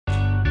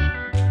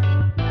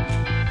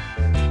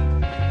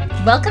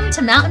Welcome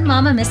to Mountain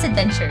Mama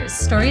Misadventures,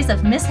 stories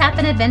of mishap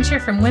and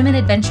adventure from women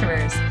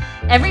adventurers.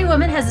 Every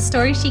woman has a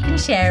story she can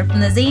share, from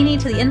the zany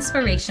to the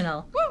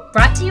inspirational.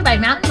 Brought to you by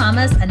Mountain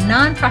Mamas, a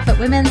non-profit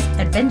women's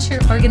adventure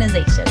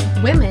organization.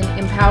 Women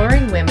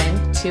empowering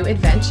women to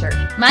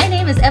adventure. My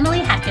name is Emily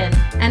Hacken.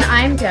 And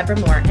I'm Deborah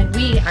Moore, and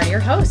we are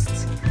your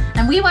hosts.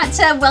 And we want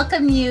to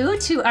welcome you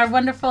to our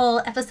wonderful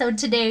episode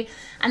today.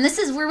 And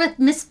we're with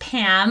Miss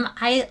Pam.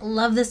 I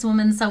love this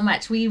woman so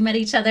much. We met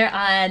each other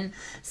on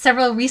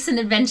several recent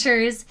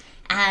adventures,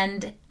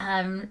 and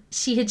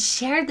she had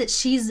shared that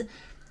she's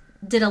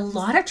did a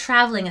lot of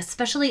traveling,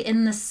 especially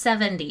in the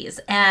 70s.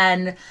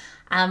 And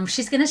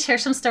she's going to share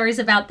some stories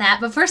about that.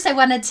 But first, I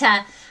wanted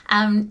to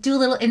do a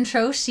little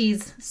intro.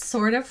 She's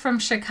sort of from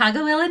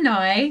Chicago,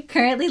 Illinois,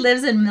 currently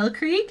lives in Mill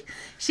Creek.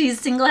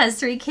 She's single, has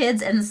 3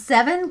 kids and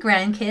 7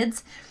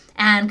 grandkids.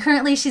 And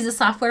currently she's a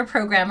software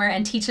programmer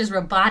and teaches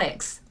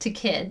robotics to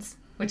kids,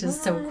 which is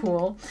so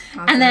cool.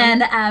 Awesome. And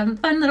then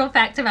fun little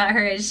fact about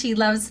her is she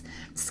loves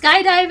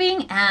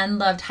skydiving and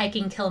loved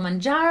hiking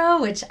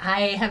Kilimanjaro, which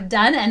I have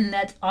done, and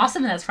that's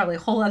awesome. That's probably a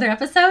whole other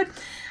episode.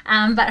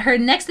 But her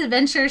next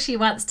adventure, she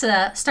wants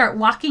to start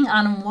walking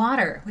on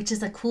water, which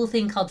is a cool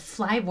thing called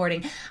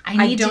flyboarding.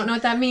 I don't know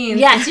what that means.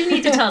 Yes, you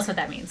need to tell us what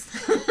that means.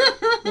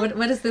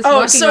 What is this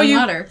walking on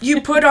water? You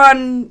put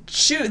on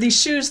these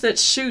shoes that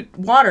shoot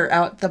water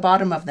out the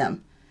bottom of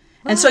them.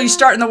 And so you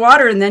start in the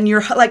water, and then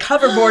you're like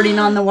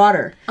hoverboarding on the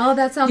water. Oh,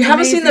 that sounds amazing. You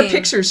haven't seen the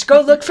pictures.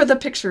 Go look for the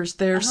pictures.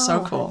 They're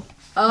so cool.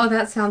 Oh,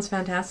 that sounds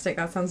fantastic.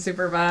 That sounds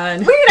super fun.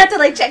 We're going to have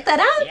to check that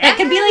out. Yes. That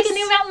could be like a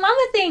new Mountain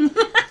Mama thing.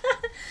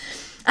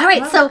 All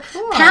right, cool.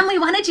 Pam, we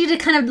wanted you to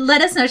kind of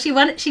let us know.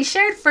 She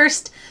shared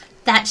first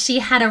that she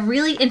had a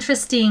really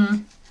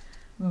interesting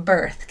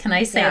birth. Can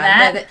I say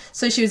that?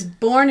 So she was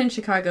born in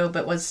Chicago,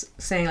 but was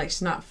saying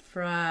she's not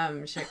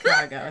from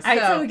Chicago. All right,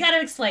 so we got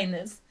to explain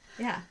this.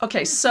 Yeah.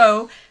 Okay,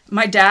 so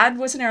my dad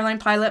was an airline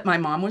pilot. My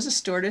mom was a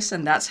stewardess,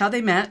 and that's how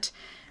they met.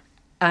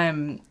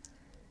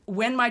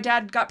 When my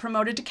dad got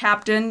promoted to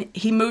captain,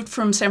 he moved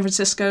from San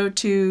Francisco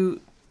to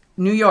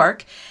New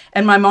York,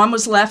 and my mom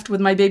was left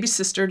with my baby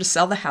sister to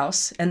sell the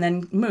house and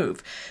then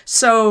move.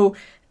 So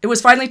it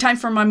was finally time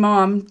for my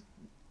mom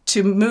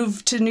to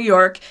move to New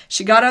York.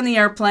 She got on the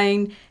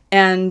airplane,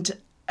 and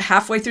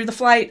halfway through the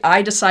flight,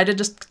 I decided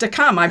to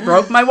come. I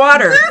broke my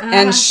water,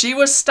 and she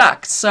was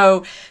stuck.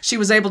 So she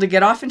was able to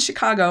get off in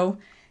Chicago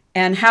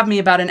and have me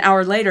about an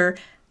hour later.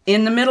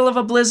 In the middle of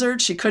a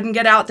blizzard, she couldn't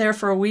get out there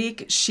for a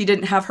week. She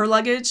didn't have her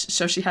luggage,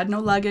 so she had no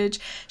luggage.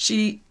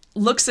 She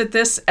looks at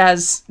this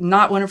as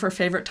not one of her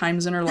favorite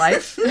times in her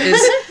life,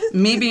 is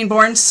me being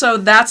born. So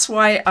that's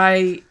why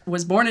I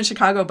was born in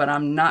Chicago, but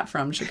I'm not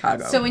from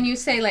Chicago. So when you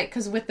say,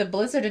 because with the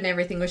blizzard and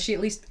everything, was she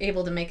at least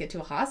able to make it to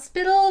a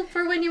hospital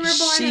for when you were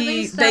born, at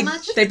least that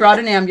much? They brought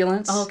an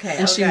ambulance.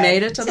 Okay. She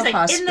made it to the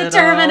hospital. In the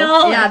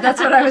terminal. Yeah, that's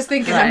what I was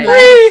thinking.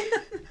 Right.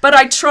 But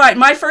I tried.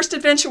 My first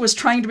adventure was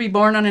trying to be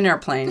born on an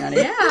airplane, and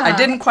I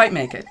didn't quite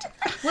make it.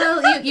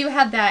 Well, you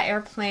had that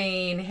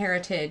airplane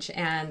heritage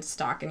and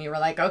stock, and you were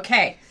like,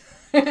 okay,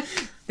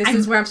 this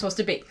is where I'm supposed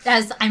to be.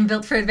 As I'm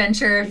built for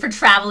adventure, for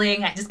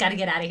traveling, I just got to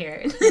get out of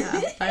here.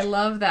 Yeah, I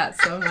love that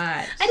so much.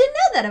 I didn't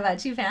know that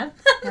about you, Pam.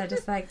 I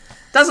just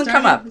doesn't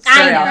come up.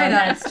 I know,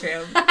 that's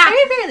true.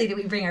 Very rarely do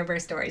we bring our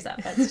birth stories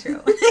up. That's true.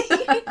 All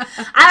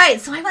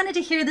right, so I wanted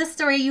to hear this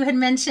story. You had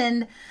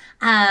mentioned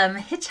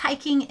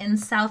hitchhiking in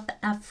South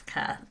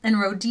Africa, in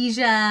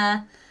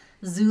Rhodesia,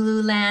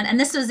 Zululand, and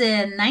this was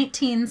in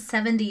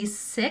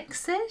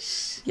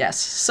 1976-ish? Yes.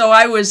 So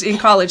I was in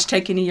college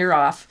taking a year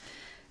off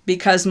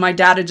because my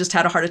dad had just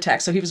had a heart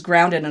attack, so he was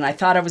grounded, and I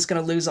thought I was going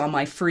to lose all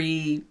my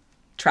free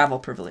travel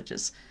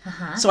privileges.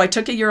 Uh-huh. So I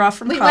took a year off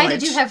from college. Why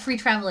did you have free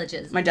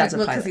privileges? My dad's a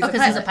pilot.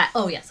 Because he's a pilot.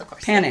 Oh, yes, of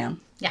course. Pan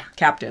Am. Yeah.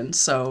 Captain,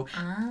 so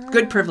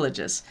good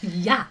privileges.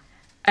 Yeah.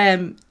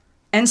 And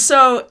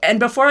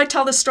before I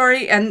tell the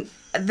story, and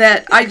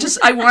that I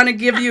want to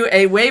give you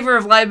a waiver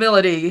of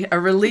liability, a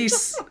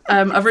release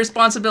of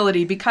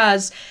responsibility,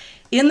 because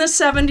in the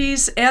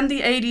 70s and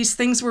the 80s,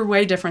 things were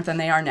way different than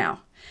they are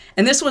now.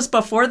 And this was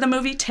before the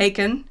movie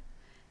Taken,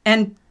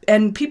 and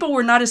people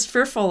were not as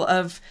fearful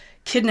of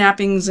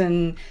kidnappings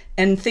and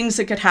things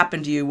that could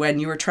happen to you when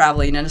you were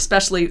traveling. And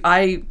especially,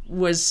 I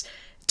was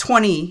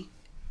 20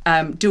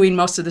 doing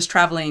most of this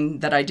traveling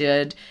that I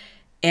did.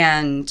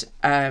 And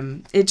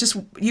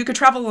you could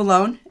travel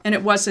alone, and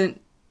it wasn't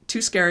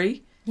too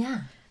scary.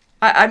 Yeah.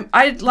 I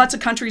had lots of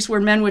countries where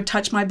men would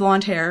touch my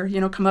blonde hair,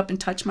 come up and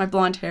touch my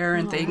blonde hair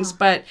and things,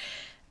 but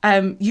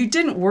you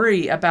didn't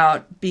worry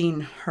about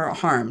being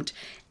harmed.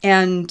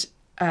 And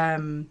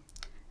I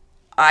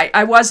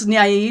was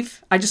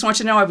naive. I just want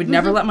you to know I would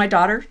never let my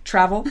daughter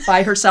travel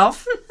by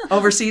herself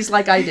overseas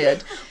like I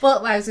did.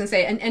 Well, I was going to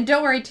say, and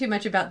don't worry too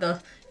much about the,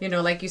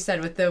 like you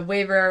said, with the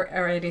waiver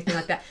or anything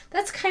like that.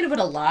 That's kind of what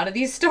a lot of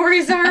these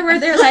stories are, where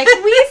they're like,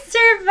 we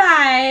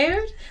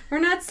survived, We're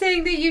not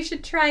saying that you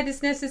should try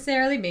this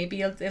necessarily.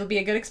 Maybe it'll be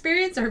a good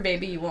experience, or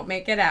maybe you won't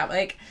make it out.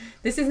 Like,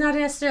 this is not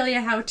necessarily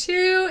a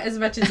how-to as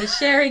much as a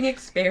sharing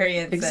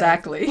experience.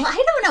 Exactly. Well,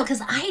 I don't know,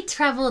 because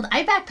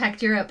I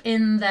backpacked Europe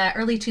in the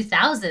early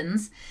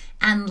 2000s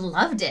and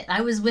loved it.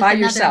 I was with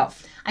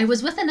yourself. I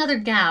was with another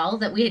gal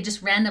that we had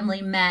just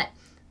randomly met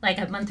like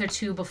a month or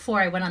two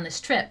before I went on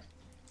this trip.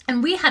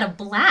 And we had a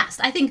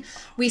blast. I think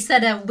we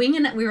said we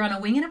were on a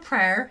wing and a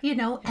prayer, you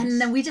know, and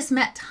then we just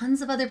met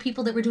tons of other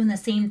people that were doing the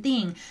same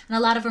thing. And a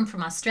lot of them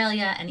from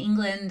Australia and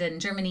England and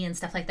Germany and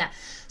stuff like that.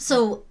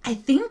 So I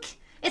think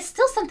it's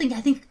still something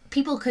I think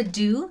people could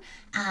do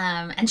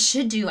and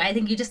should do. I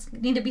think you just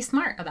need to be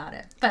smart about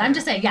it. But I'm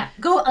just saying,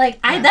 go.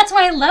 Like, that's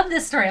why I love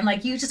this story. I'm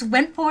like, you just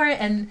went for it.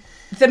 And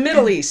the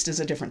Middle East is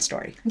a different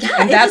story. Yeah,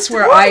 and that's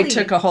where I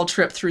took a whole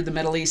trip through the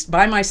Middle East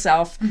by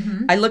myself.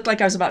 Mm-hmm. I looked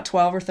like I was about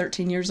 12 or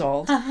 13 years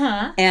old.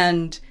 Uh-huh.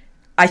 And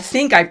I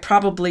think I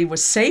probably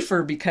was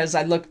safer because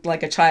I looked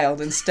like a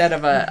child instead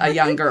of a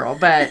young girl.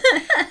 But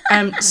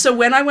so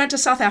when I went to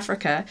South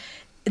Africa,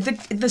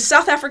 the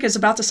South Africa is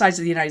about the size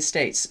of the United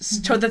States.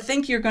 Mm-hmm. So to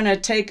think you're going to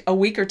take a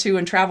week or two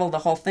and travel the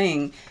whole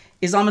thing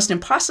is almost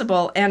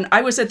impossible. And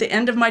I was at the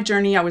end of my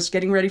journey. I was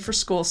getting ready for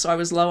school, so I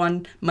was low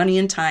on money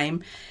and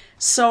time.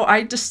 So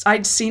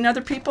I'd seen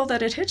other people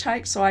that had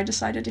hitchhiked, so I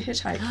decided to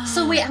hitchhike.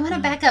 So wait, I want to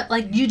back up.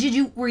 Like,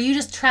 were you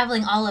just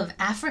traveling all of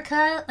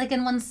Africa, like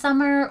in one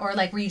summer, or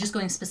like were you just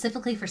going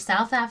specifically for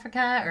South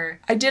Africa, or?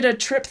 I did a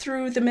trip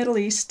through the Middle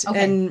East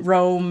and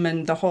Rome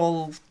and the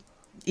whole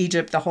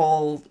Egypt, the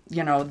whole,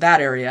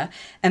 that area,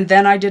 and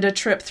then I did a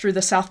trip through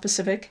the South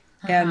Pacific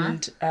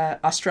and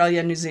Australia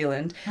and New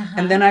Zealand,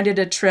 and then I did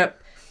a trip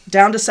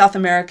down to South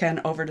America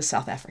and over to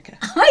South Africa.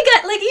 Oh my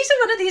God, like each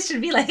one of these should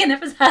be like an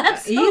episode.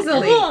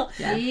 Easily. Cool.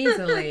 Yeah.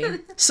 Easily.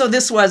 So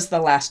this was the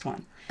last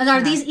one. And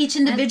are these each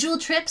individual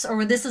trips,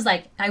 or this is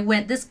like, I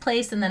went this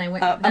place and then I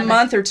went... a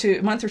month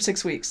or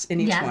 6 weeks in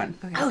each one.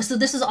 Okay. Oh, so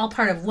this is all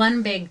part of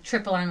one big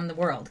trip around the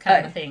world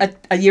kind of a thing.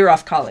 A year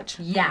off college.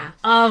 Yeah.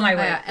 Oh my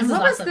word. And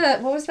what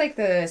was like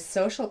the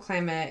social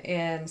climate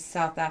in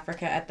South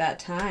Africa at that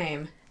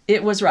time?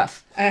 It was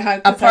rough.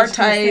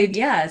 Apartheid.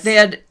 Yes. They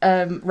had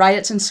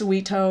riots in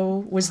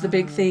Soweto was the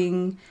big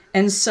thing.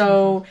 And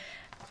so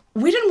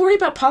we didn't worry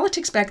about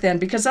politics back then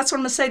because that's what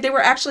I'm going to say. They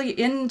were actually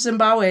in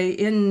Zimbabwe,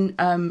 in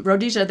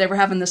Rhodesia, they were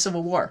having the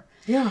Civil War.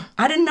 Yeah.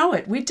 I didn't know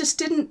it. We just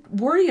didn't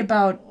worry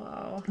about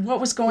what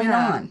was going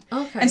on.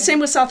 Okay. And same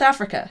with South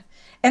Africa.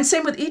 And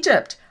same with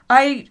Egypt.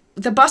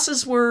 The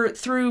buses were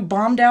through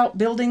bombed out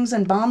buildings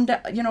and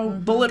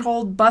bullet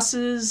holed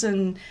buses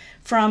and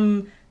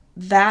from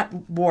that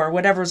war,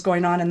 whatever was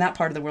going on in that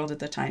part of the world at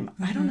the time.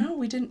 I don't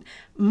know.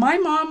 My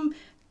mom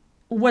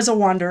was a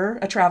wanderer,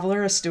 a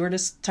traveler, a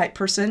stewardess type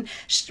person.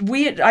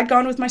 I'd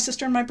gone with my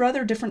sister and my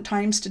brother different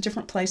times to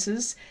different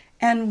places,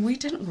 and we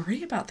didn't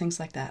worry about things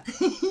like that.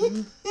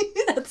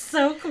 That's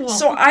so cool.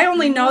 So I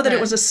only know that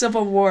it was a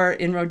civil war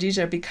in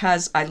Rhodesia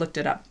because I looked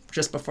it up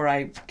just before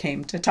I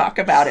came to talk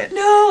about it.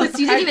 No, so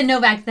you didn't even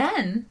know back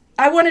then.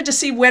 I wanted to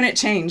see when it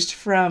changed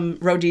from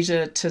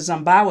Rhodesia to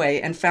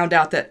Zimbabwe and found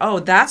out that,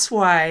 that's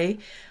why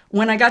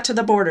when I got to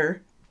the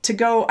border to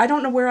go, I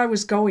don't know where I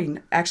was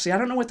going, actually. I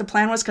don't know what the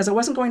plan was because I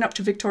wasn't going up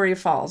to Victoria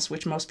Falls,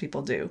 which most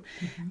people do,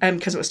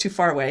 because it was too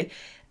far away.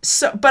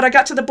 So, but I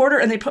got to the border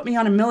and they put me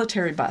on a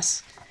military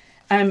bus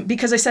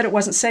because they said it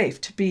wasn't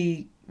safe to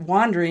be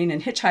wandering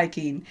and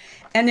hitchhiking.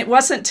 And it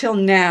wasn't till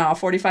now,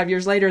 45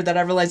 years later, that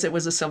I realized it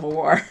was a civil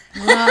war.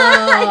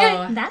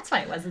 Whoa. That's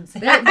why it wasn't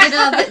safe.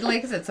 But,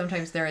 like I said,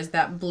 sometimes there is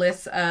that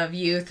bliss of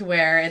youth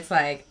where it's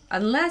like,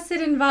 unless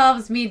it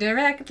involves me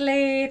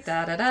directly,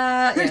 Yeah,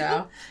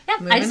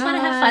 I just want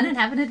to have fun and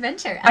have an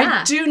adventure.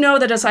 I do know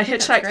that as I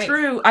hitchhiked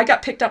through, I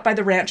got picked up by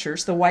the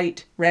ranchers, the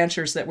white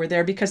ranchers that were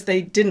there, because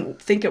they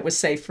didn't think it was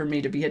safe for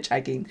me to be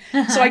hitchhiking.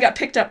 So I got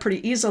picked up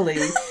pretty easily.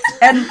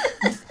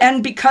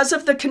 And because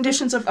of the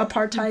conditions of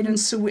apartheid and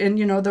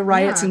the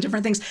riots and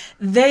different things,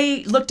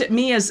 they looked at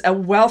me as a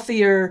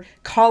wealthier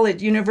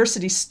college,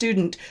 university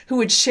student who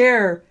would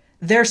share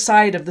their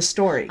side of the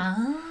story.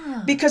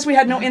 Because we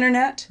had no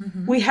internet.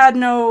 We had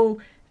no,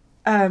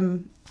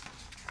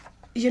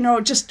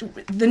 just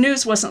the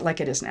news wasn't like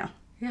it is now.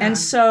 Yeah. And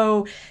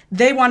so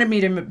they wanted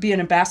me to be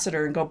an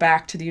ambassador and go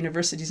back to the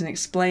universities and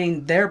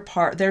explain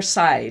their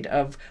side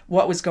of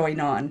what was going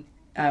on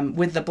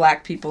with the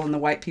black people and the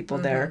white people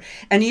there.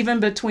 And even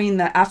between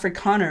the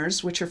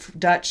Afrikaners, which are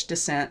Dutch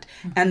descent,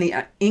 and the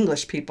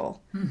English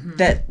people,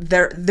 that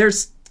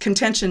there's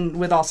contention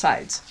with all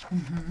sides.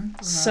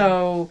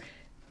 So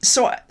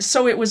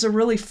it was a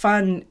really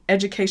fun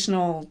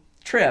educational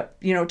trip,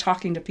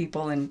 talking to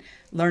people and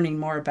learning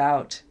more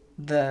about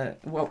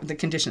the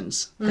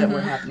conditions that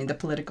were happening, the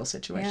political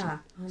situation.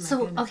 Yeah.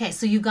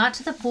 So you got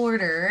to the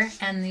border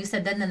and you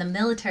said then the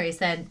military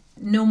said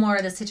no more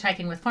of this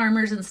hitchhiking with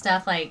farmers and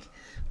stuff, like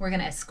we're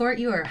going to escort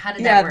you, or how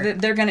did that work? Yeah,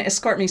 they're going to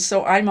escort me.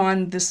 So I'm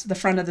on the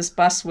front of this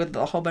bus with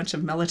a whole bunch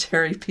of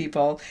military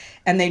people,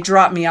 and they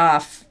drop me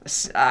off.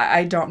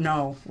 I don't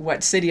know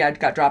what city I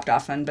got dropped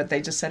off in, but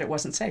they just said it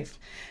wasn't safe.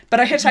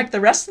 But I hitchhiked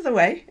the rest of the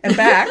way and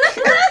back.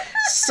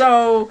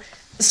 So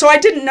So I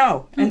didn't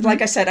know. And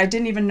like I said, I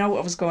didn't even know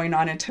what was going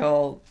on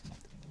until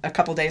a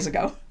couple days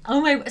ago.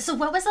 Oh my! So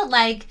what was it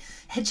like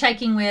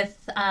hitchhiking with?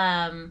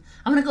 I'm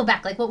gonna go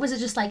back. Like, what was it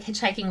just like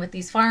hitchhiking with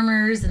these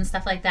farmers and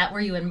stuff like that? Were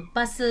you in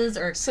buses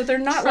or? So they're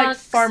not like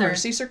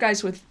farmers. These are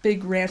guys with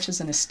big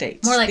ranches and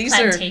estates. More like these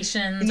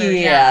plantations.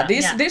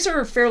 These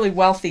are fairly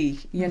wealthy.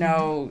 You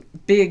know,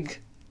 big.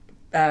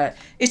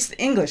 It's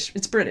English.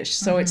 It's British.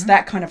 So it's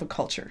that kind of a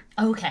culture.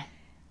 Okay.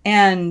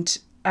 And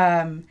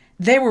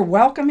they were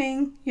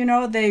welcoming. You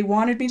know, they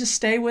wanted me to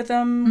stay with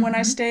them when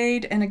I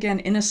stayed. And again,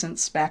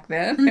 innocence back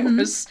then. It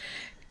was.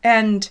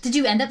 And did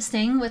you end up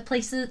staying with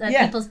places,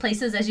 people's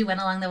places as you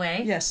went along the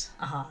way? Yes.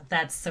 Oh,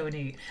 that's so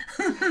neat.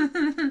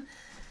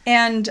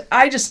 And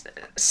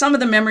some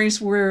of the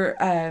memories were,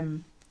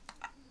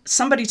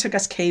 somebody took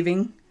us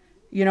caving,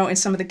 you know, in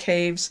some of the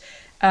caves.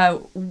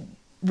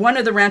 One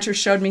of the ranchers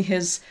showed me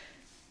his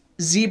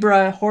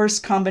zebra horse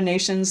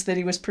combinations that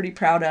he was pretty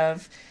proud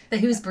of. That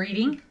he was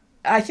breeding?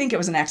 I think it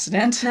was an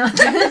accident. No.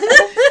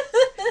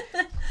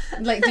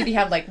 Like, did he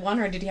have like one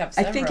or did he have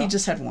several? I think he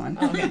just had one.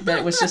 Oh, okay. But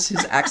it was just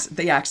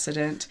the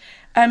accident.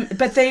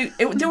 But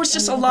there was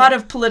just a lot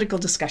of political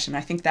discussion.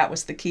 I think that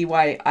was the key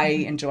why I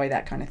enjoy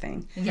that kind of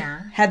thing.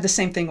 Yeah. Had the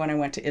same thing when I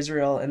went to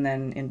Israel and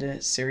then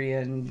into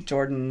Syria and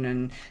Jordan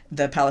and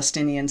the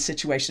Palestinian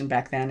situation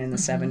back then in the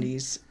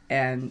 70s.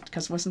 And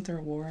because wasn't there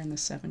a war in the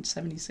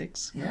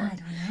 76? Yeah, I don't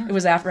know. It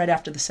was right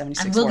after the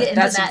 76 we'll war. Get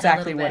into That's that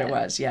exactly what it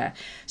was. Yeah.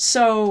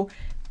 So,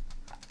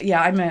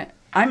 yeah,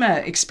 I'm a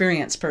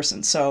experienced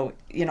person. So,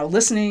 you know,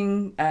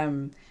 listening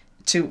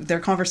to their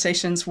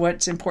conversations,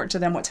 what's important to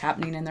them, what's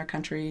happening in their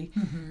country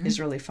is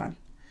really fun.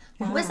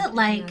 What was it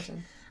like?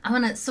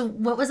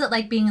 What was it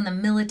like being in the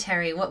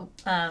military? What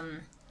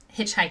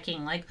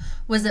hitchhiking? Like,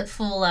 was it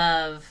full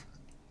of?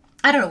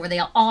 I don't know. Were they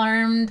all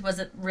armed? Was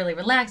it really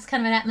relaxed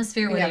kind of an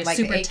atmosphere? Were they like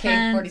super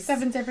tense?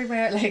 AK-47s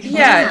everywhere? Like,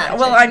 yeah.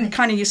 Well, I'm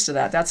kind of used to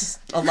that. That's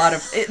a lot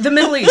of the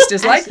Middle East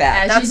is like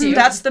that.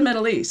 That's the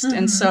Middle East,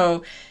 and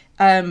so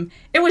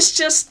it was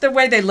just the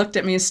way they looked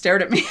at me and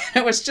stared at me.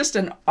 It was just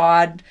an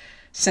odd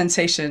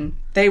sensation.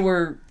 They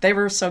were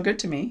so good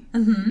to me,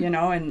 you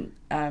know, and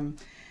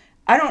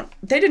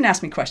they didn't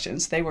ask me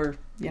questions. They were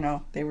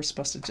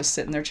supposed to just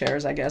sit in their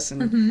chairs, I guess,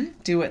 and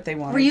do what they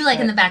wanted. Were you like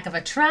in the back of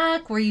a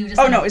truck? Were you just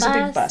it was a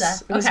big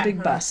bus. It was a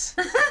big bus.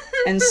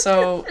 And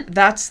so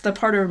that's the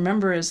part I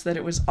remember is that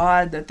it was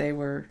odd that they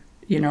were,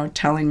 you know,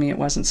 telling me it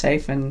wasn't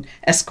safe and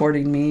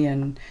escorting me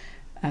and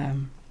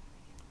oh,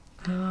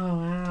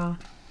 wow.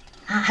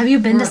 Have you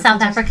been to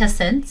South Africa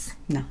since?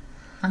 No.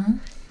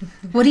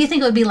 What do you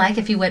think it would be like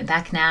if you went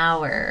back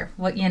now, or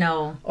what, you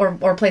know?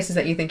 Or places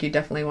that you think you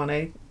definitely want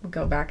to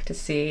go back to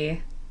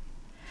see?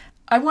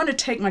 I want to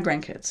take my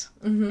grandkids.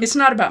 It's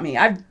not about me.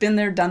 I've been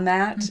there, done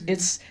that.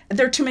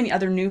 There are too many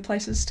other new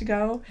places to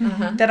go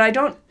that I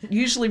don't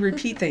usually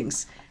repeat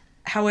things.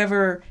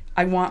 However,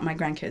 I want my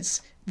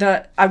grandkids.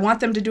 I want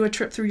them to do a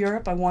trip through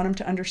Europe. I want them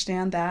to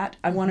understand that.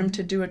 I want them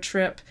to do a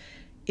trip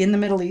in the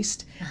Middle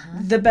East.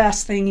 The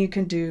best thing you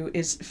can do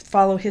is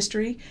follow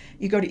history.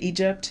 You go to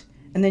Egypt,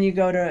 and then you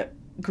go to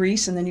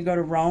Greece, and then you go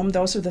to Rome.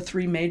 Those are the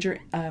three major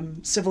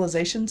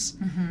civilizations.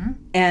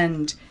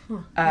 And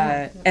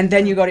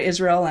then you go to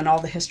Israel and all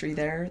the history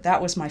there.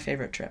 That was my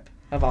favorite trip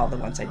of all the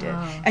ones I did.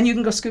 And you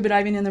can go scuba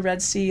diving in the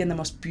Red Sea and the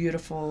most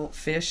beautiful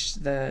fish.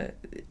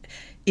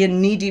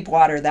 In knee-deep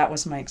water, that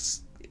was my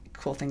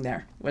cool thing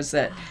there, was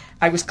that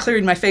I was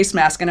clearing my face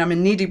mask and I'm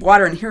in knee-deep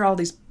water and here are all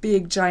these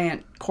big,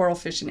 giant coral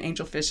fish and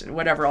angelfish and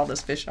whatever all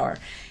those fish are.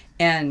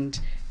 And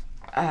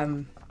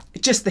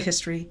just the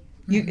history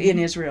in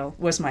Israel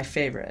was my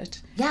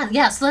favorite.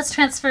 Yeah. So let's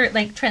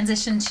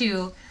transition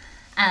to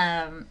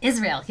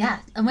Israel. Yeah.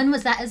 And when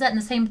was that? Is that in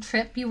the same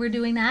trip you were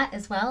doing that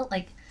as well?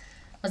 Like,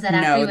 was that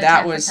after you went to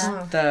Africa? No,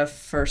 that was the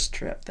first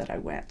trip that I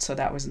went. So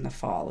that was in the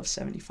fall of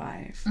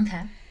 75.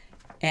 Okay.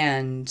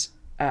 And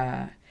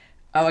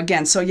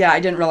again, so yeah, I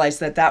didn't realize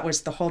that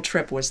was the whole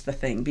trip was the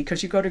thing,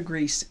 because you go to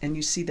Greece and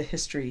you see the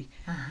history.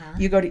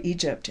 You go to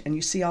Egypt and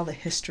you see all the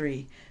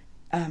history.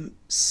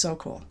 So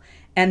cool.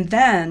 And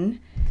then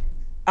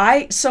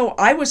I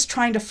was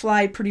trying to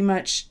fly pretty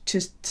much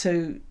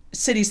to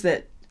cities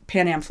that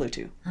Pan Am flew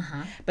to,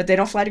 but they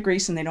don't fly to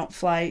Greece and they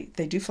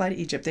do fly to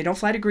Egypt. They don't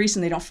fly to Greece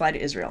and they don't fly to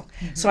Israel.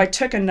 So I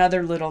took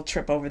another little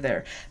trip over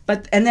there.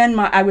 And then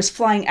I was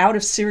flying out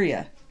of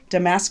Syria,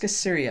 Damascus,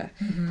 Syria,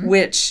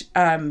 which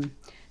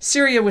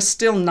Syria was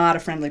still not a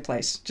friendly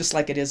place, just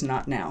like it is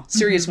not now.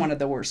 Syria is one of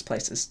the worst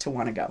places to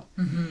want to go.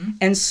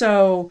 And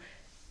so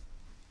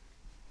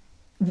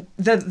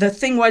the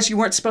thing was, you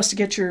weren't supposed to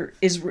get your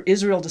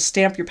Israel to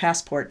stamp your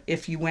passport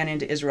if you went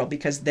into Israel,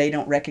 because they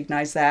don't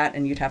recognize that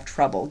and you'd have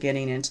trouble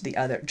getting into the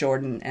other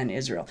Jordan and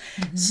Israel.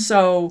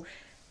 So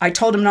I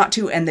told them not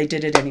to, and they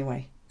did it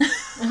anyway.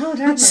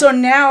 So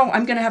now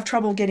I'm going to have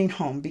trouble getting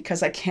home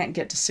because I can't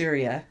get to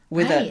Syria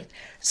with it.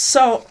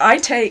 So I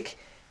take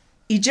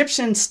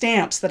Egyptian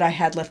stamps that I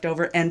had left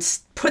over and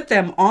put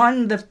them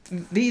on the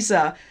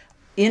visa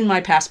in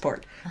my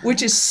passport,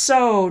 which is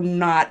so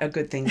not a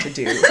good thing to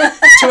do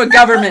to a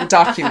government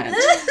document.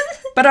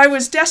 But I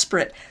was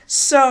desperate.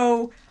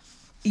 So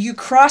you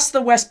cross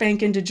the West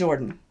Bank into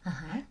Jordan,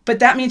 but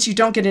that means you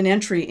don't get an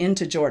entry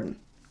into Jordan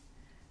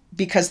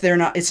because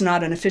it's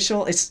not an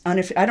official,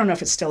 I don't know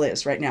if it still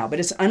is right now, but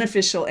it's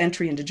unofficial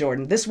entry into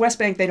Jordan. This West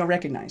Bank, they don't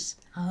recognize.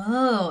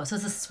 Oh, so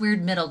it's this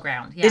weird middle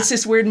ground. Yeah. It's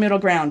this weird middle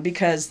ground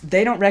because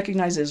they don't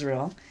recognize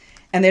Israel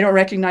and they don't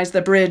recognize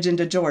the bridge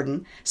into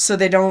Jordan, so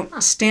they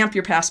don't stamp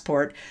your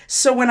passport.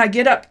 So when I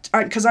get up,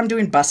 because I'm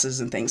doing buses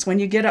and things, when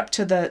you get up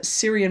to the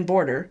Syrian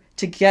border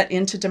to get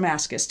into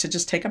Damascus, to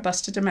just take a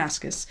bus to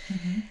Damascus,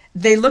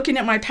 they looking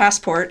at my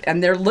passport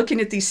and they're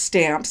looking at these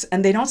stamps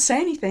and they don't say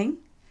anything.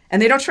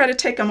 And they don't try to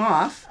take them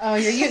off. Oh,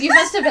 you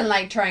must have been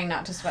like trying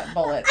not to sweat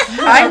bullets.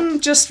 I'm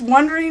just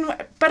wondering,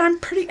 but I'm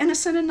pretty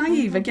innocent and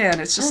naive. Again,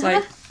 it's just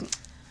like,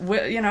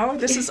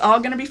 this is all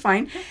going to be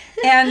fine.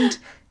 And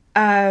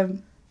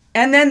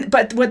then,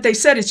 but what they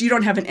said is you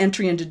don't have an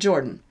entry into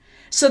Jordan.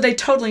 So they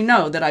totally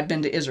know that I've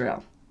been to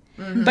Israel.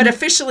 But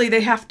officially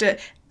they have to,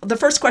 the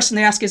first question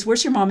they ask is,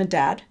 where's your mom and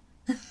dad?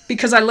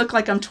 Because I look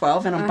like I'm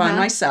 12 and I'm by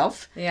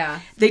myself. Yeah.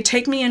 They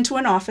take me into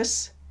an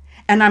office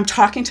and I'm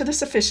talking to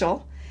this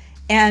official.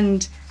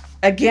 And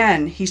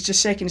again, he's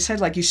just shaking his head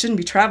like, you shouldn't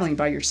be traveling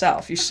by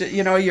yourself. You should,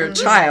 you're a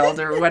child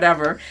or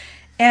whatever.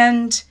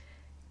 And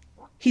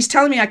he's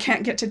telling me I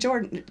can't get to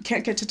Jordan,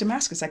 can't get to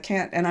Damascus. I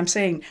can't. And I'm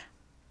saying,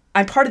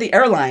 I'm part of the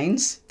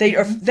airlines.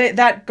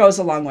 That goes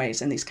a long ways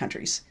in these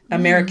countries.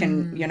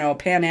 American,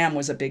 Pan Am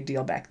was a big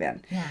deal back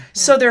then. Yeah.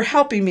 So they're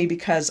helping me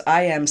because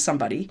I am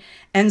somebody.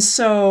 And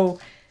so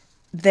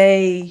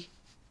they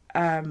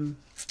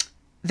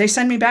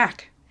send me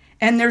back.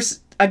 And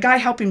there's a guy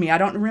helping me. I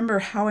don't remember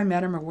how I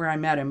met him or where I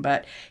met him,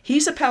 but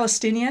he's a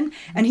Palestinian,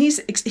 and he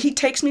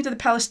takes me to the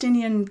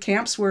Palestinian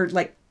camps where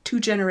like 2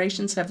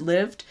 generations have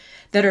lived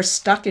that are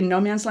stuck in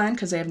no man's land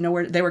because they have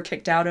nowhere. They were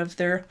kicked out of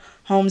their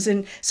homes,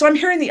 and so I'm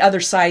hearing the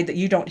other side that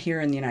you don't hear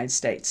in the United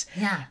States.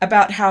 Yeah.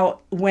 About how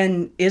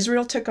when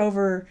Israel took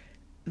over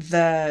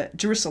the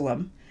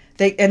Jerusalem,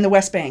 and the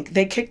West Bank,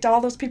 they kicked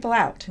all those people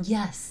out.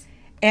 Yes.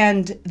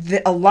 And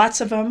lots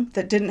of them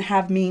that didn't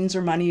have means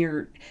or money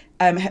or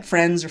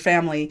friends or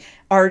family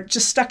are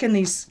just stuck in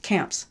these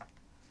camps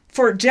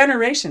for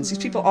generations. These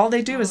people, all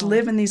they do is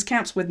live in these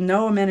camps with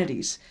no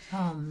amenities.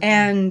 Oh, man.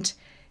 And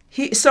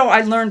so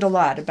I learned a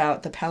lot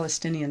about the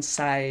Palestinian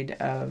side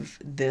of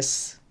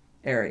this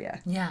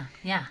area. Yeah,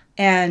 yeah.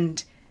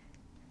 And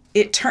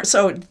it turns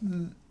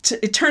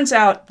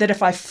out that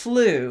if I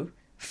flew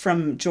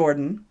from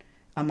Jordan,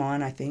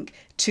 Amman, I think,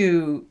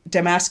 to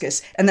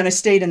Damascus, and then I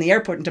stayed in the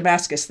airport in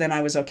Damascus, then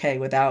I was okay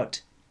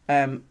without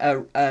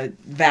a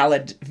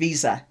valid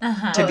visa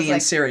to be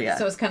in Syria.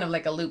 So it's kind of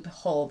like a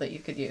loophole that you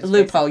could use.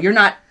 Loophole. You're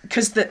not,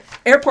 because the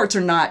airports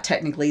are not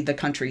technically the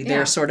country.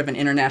 They're sort of an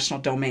international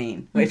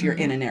domain if you're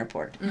in an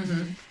airport.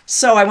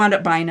 So I wound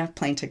up buying a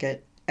plane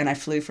ticket, and I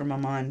flew from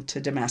Amman to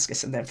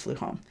Damascus and then flew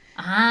home.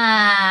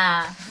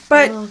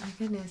 But oh my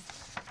goodness,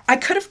 I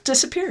could have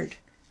disappeared.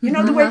 You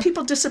know, the way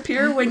people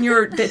disappear when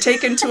you're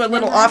taken to a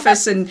little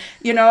office and,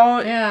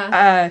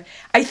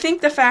 I think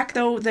the fact,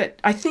 though,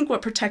 that I think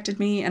what protected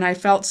me and I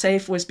felt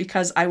safe was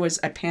because I was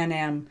a Pan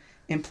Am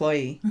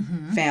employee,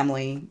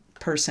 family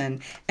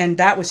person, and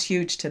that was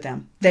huge to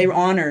them. They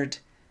honored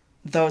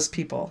those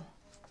people.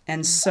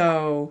 And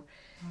so...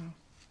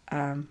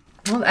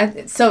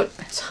 so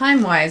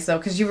time-wise, though,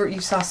 because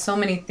you saw so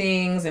many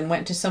things and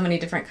went to so many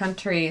different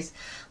countries,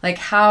 like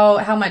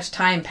how much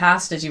time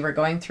passed as you were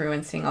going through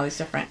and seeing all these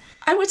different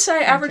I would say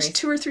I averaged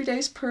 2 or 3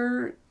 days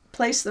per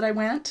place that I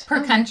went.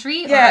 Per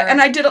country? Yeah,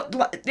 and I did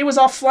it was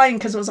all flying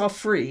because it was all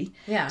free.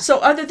 Yeah. So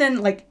other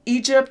than like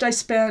Egypt, I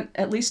spent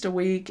at least a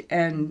week,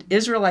 and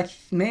Israel I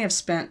may have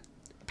spent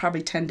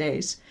probably 10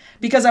 days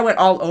because I went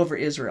all over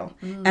Israel.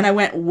 And I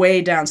went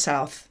way down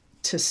south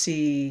to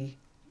see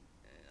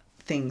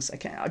things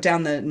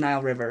down the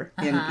Nile River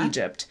in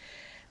Egypt.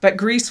 But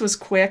Greece was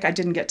quick. I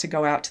didn't get to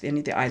go out to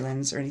any of the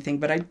islands or anything,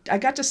 but I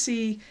got to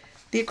see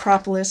the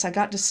Acropolis. I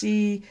got to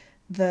see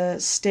the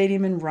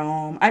stadium in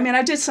Rome. I mean,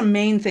 I did some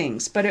main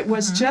things, but it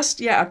was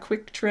just, a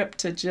quick trip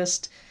to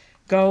just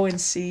go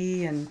and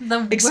see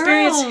and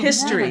experience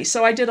history. Yeah.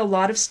 So I did a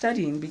lot of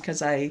studying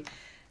because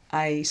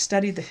I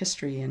studied the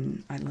history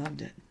and I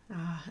loved it.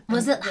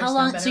 Was it how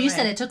long? So you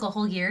said it took a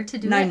whole year to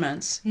do 9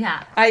 months.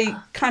 Yeah. I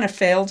kind of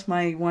failed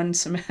my one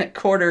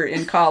quarter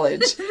in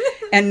college,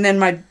 and then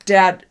my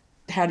dad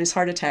had his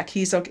heart attack.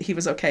 He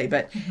was okay,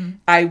 but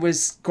I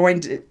was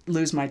going to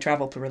lose my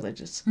travel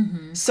privileges.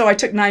 So I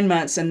took 9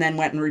 months and then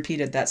went and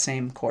repeated that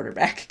same quarter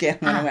back again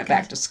when I went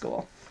back to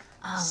school.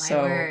 Oh, my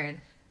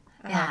word.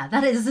 Yeah,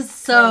 that is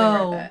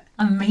so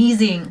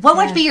amazing. What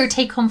would be your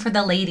take home for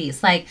the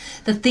ladies? Like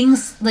the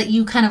things that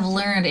you kind of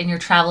learned in your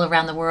travel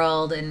around the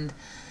world and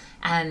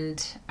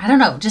I don't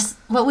know, just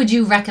what would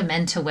you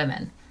recommend to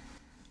women?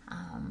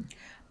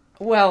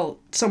 Well,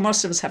 so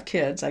most of us have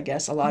kids, I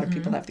guess. A lot of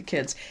people have the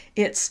kids.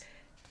 It's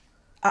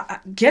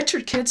get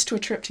your kids to a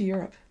trip to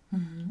Europe.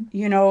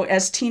 You know,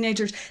 as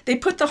teenagers, they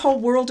put the whole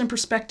world in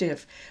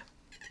perspective.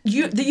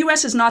 The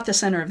U.S. is not the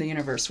center of the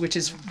universe, which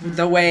is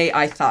the way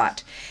I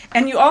thought.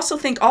 And you also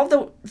think all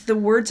the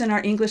words in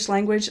our English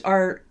language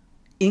are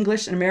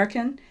English and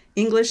American.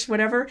 English,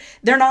 whatever.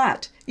 They're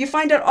not. You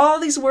find out all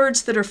these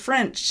words that are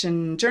French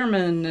and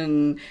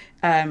German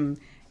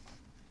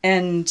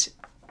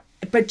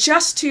but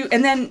just to,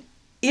 and then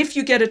if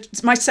you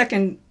get my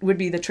second would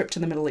be the trip to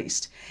the Middle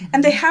East.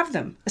 And they have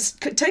them.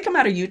 Take them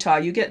out of Utah.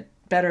 You get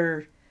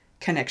better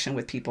connection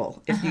with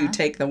people if you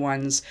take the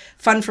ones.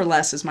 Fun for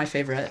Less is my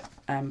favorite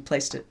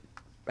place to,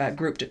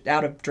 grouped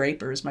out of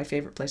Draper is my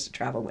favorite place to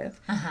travel with.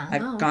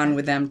 I've gone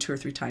with them 2 or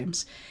 3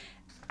 times.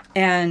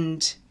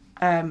 And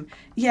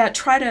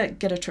try to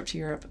get a trip to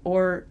Europe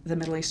or the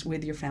Middle East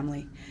with your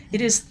family. It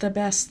is the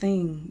best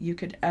thing you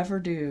could ever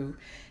do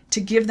to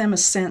give them a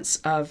sense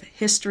of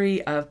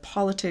history, of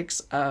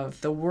politics,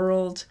 of the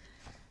world.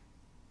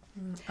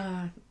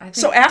 I think,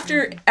 so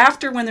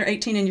after when they're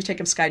 18 and you take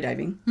them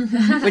skydiving,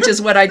 which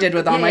is what I did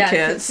with all my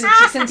kids.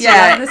 Since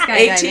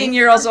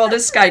 18-year-olds old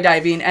is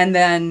skydiving. And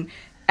then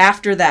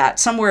after that,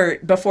 somewhere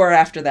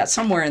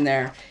in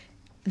there,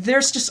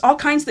 there's just all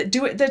kinds that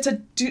do it.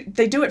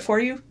 They do it for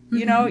you.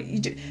 You know,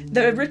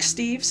 the Rick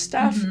Steves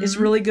stuff is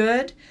really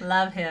good.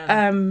 Love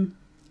him.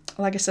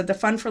 Like I said, the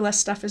Fun for Less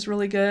stuff is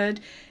really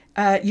good.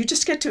 You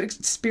just get to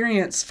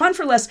experience Fun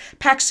for Less.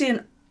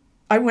 Paxi,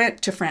 I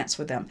went to France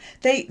with them.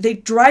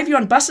 They drive you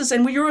on buses,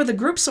 and we were with a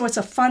group, so it's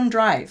a fun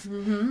drive.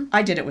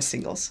 I did it with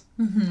singles,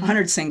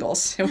 100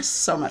 singles. It was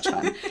so much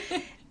fun.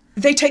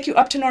 They take you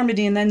up to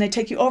Normandy, and then they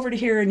take you over to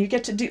here, and you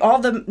get to do all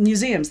the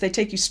museums. They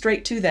take you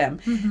straight to them.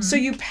 So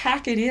you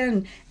pack it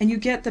in, and you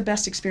get the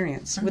best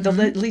experience with the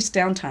least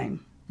downtime.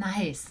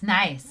 Nice.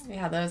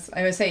 Yeah,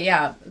 I would say,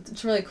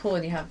 it's really cool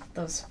when you have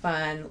those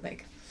fun,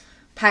 like,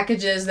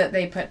 packages that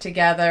they put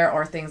together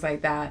or things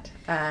like that.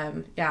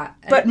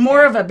 But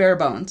more of a bare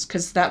bones,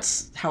 because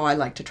that's how I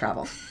like to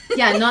travel.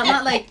 Yeah,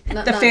 not like...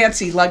 the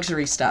fancy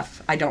luxury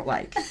stuff I don't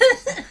like.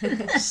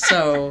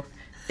 So...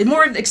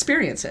 more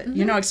experience it,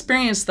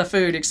 experience the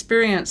food,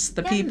 experience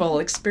the people,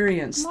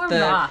 experience more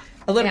raw.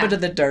 A little bit of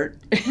the dirt,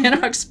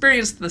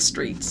 experience the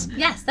streets.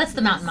 Yes, that's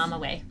the Mountain Mama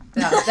way.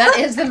 No, that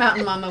is the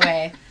Mountain Mama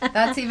way.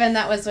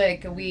 That was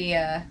like, we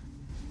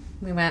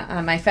went,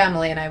 my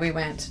family and I, we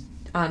went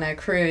on a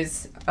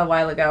cruise a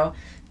while ago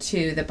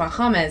to the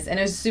Bahamas, and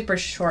it was a super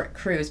short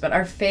cruise, but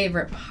our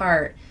favorite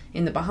part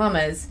in the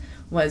Bahamas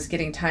was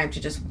getting time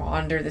to just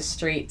wander the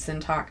streets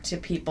and talk to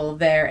people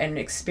there and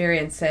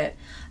experience it.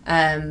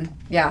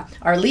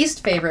 Our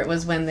least favorite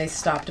was when they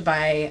stopped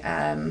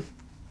by,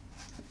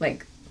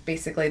 like,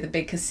 basically the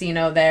big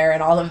casino there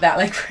and all of that,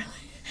 like, really,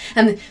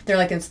 and they're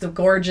like, it's the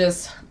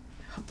gorgeous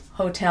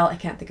hotel. I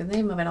can't think of the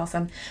name of it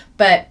also,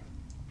 but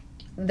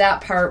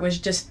that part was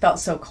just felt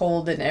so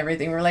cold and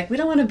everything. We're like, we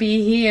don't want to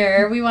be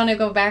here. We want to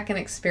go back and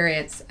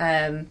experience.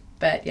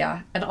 But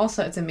yeah, and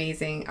also it's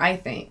amazing, I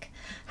think,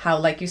 how,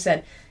 like you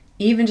said,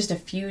 even just a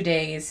few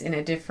days in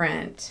a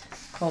different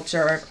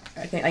culture,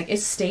 I think, like, it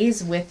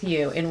stays with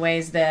you in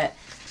ways that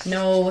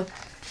no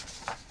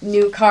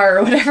new car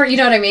or whatever, you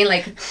know what I mean?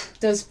 Like,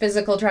 those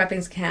physical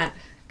trappings can't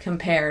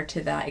compare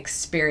to that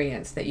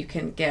experience that you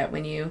can get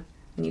when you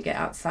get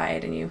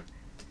outside and you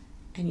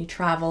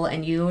travel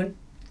and you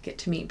get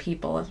to meet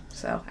people.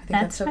 So I think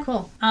that's so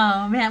cool.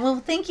 Oh man, well,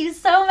 thank you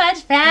so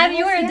much, Pam.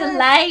 You were a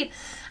delight.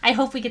 I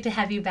hope we get to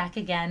have you back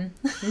again.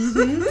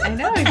 I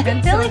know.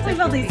 I feel like we've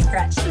only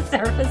scratched the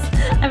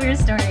surface of your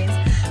stories.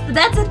 But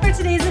that's it for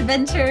today's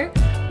adventure.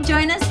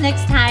 Join us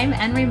next time,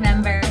 and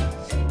remember,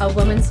 a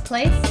woman's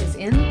place is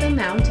in the